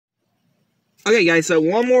Okay, guys, so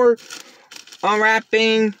one more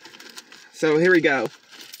unwrapping. So here we go.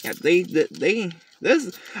 Yeah,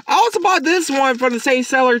 this. I also bought this one from the same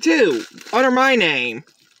seller too, under my name.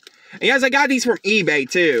 And guys, I got these from eBay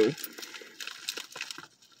too.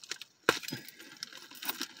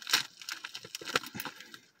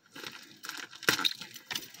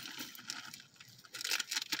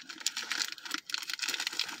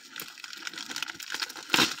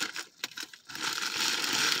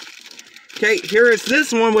 Okay, here is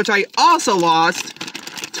this one, which I also lost.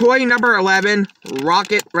 Toy number 11,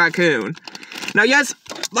 Rocket Raccoon. Now, yes,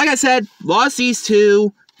 like I said, lost these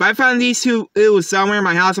two. If I found these two, it was somewhere in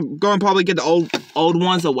my house. I'm going to probably get the old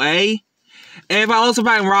ones away. And if I also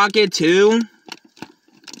find Rocket too,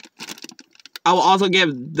 I will also give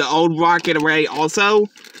the old Rocket away also.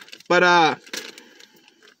 But,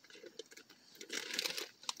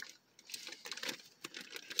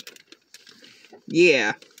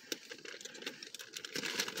 yeah.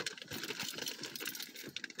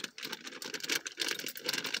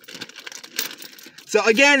 So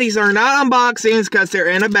again, these are not unboxings because they're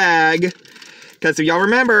in a bag. Because if y'all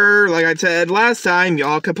remember, like I said last time,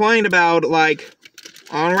 y'all complained about, like,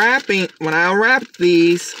 unwrapping. When I unwrapped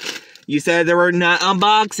these, you said they were not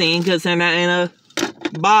unboxing because they're not in a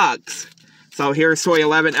box. So here's Toy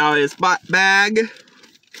 11 out of his bag.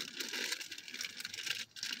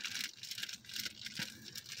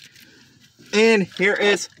 And here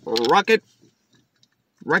is Rocket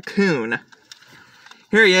Raccoon.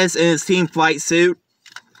 Here he is in his team flight suit.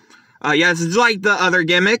 Yes, it's like the other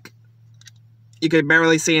gimmick. You can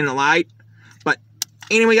barely see in the light. But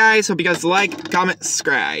anyway, guys, hope you guys like, comment,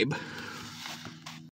 subscribe.